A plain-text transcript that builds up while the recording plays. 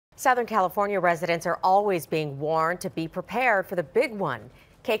Southern California residents are always being warned to be prepared for the big one.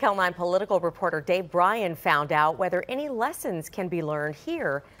 KCAL 9 political reporter Dave Bryan found out whether any lessons can be learned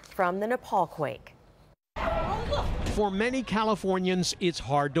here from the Nepal quake. For many Californians, it's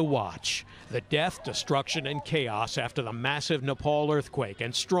hard to watch. The death, destruction, and chaos after the massive Nepal earthquake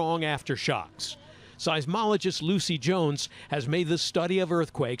and strong aftershocks. Seismologist Lucy Jones has made the study of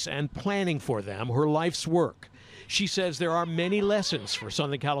earthquakes and planning for them her life's work. She says there are many lessons for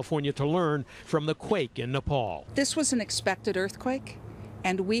Southern California to learn from the quake in Nepal. This was an expected earthquake,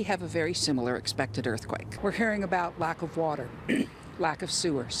 and we have a very similar expected earthquake. We're hearing about lack of water, lack of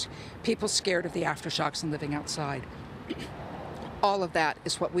sewers, people scared of the aftershocks and living outside. All of that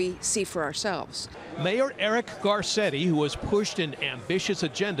is what we see for ourselves. Mayor Eric Garcetti, who has pushed an ambitious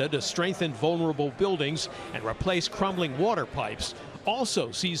agenda to strengthen vulnerable buildings and replace crumbling water pipes, also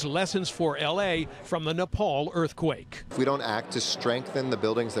sees lessons for LA from the Nepal earthquake. If we don't act to strengthen the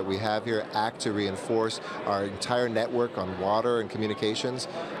buildings that we have here, act to reinforce our entire network on water and communications,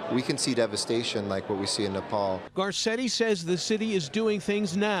 we can see devastation like what we see in Nepal. Garcetti says the city is doing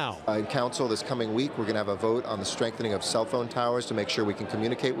things now. In council this coming week, we're going to have a vote on the strengthening of cell phone towers to make sure we can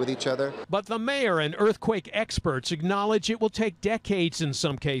communicate with each other. But the mayor and earthquake experts acknowledge it will take decades in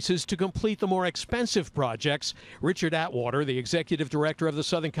some cases to complete the more expensive projects. Richard Atwater, the executive director of the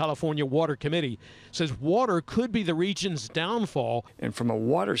Southern California Water Committee, says water could be the region's downfall. And from a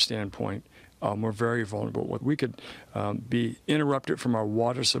water standpoint, we're very vulnerable. We could be interrupted from our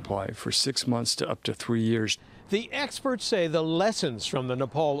water supply for 6 months to up to 3 years. The experts say the lessons from the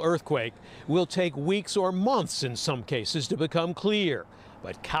Nepal earthquake will take weeks or months in some cases to become clear.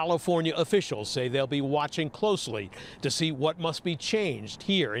 But California officials say they'll be watching closely to see what must be changed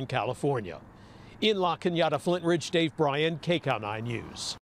here in California. In La Cañada, Flint Ridge, Dave Bryan, KCAL 9 News.